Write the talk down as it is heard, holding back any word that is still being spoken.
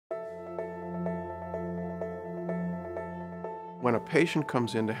When a patient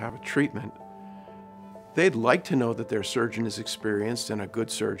comes in to have a treatment, they'd like to know that their surgeon is experienced and a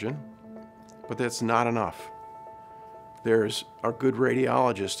good surgeon, but that's not enough. There's a good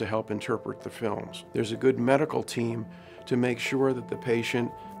radiologist to help interpret the films. There's a good medical team to make sure that the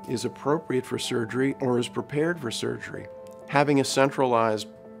patient is appropriate for surgery or is prepared for surgery. Having a centralized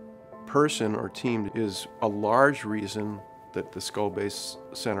person or team is a large reason that the Skull Base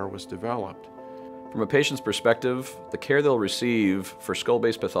Center was developed. From a patient's perspective, the care they'll receive for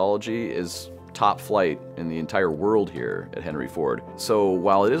skull-base pathology is top flight in the entire world here at Henry Ford. So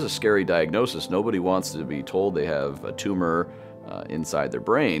while it is a scary diagnosis, nobody wants to be told they have a tumor inside their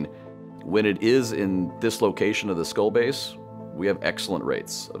brain. When it is in this location of the skull base, we have excellent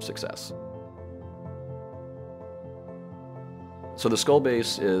rates of success. So the skull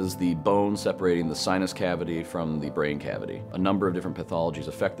base is the bone separating the sinus cavity from the brain cavity. A number of different pathologies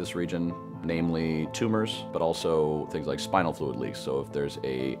affect this region, namely tumors, but also things like spinal fluid leaks. So if there's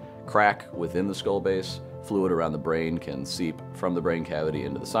a crack within the skull base, fluid around the brain can seep from the brain cavity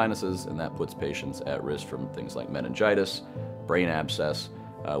into the sinuses, and that puts patients at risk from things like meningitis, brain abscess,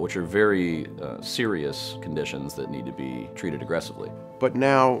 which are very serious conditions that need to be treated aggressively. But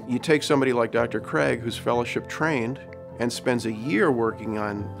now you take somebody like Dr. Craig, who's fellowship trained, and spends a year working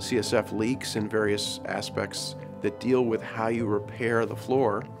on CSF leaks and various aspects that deal with how you repair the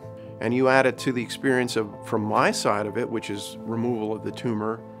floor, and you add it to the experience from my side of it, which is removal of the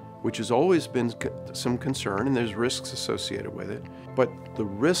tumor, which has always been some concern, and there's risks associated with it. But the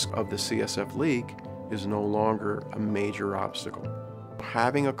risk of the CSF leak is no longer a major obstacle.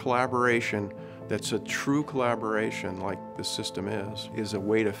 Having a collaboration that's a true collaboration like the system is a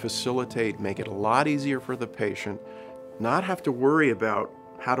way to facilitate, make it a lot easier for the patient, not have to worry about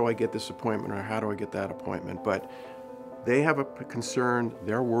how do I get this appointment or how do I get that appointment, but they have a concern,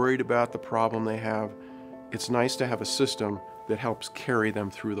 they're worried about the problem they have. It's nice to have a system that helps carry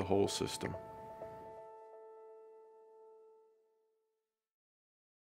them through the whole system.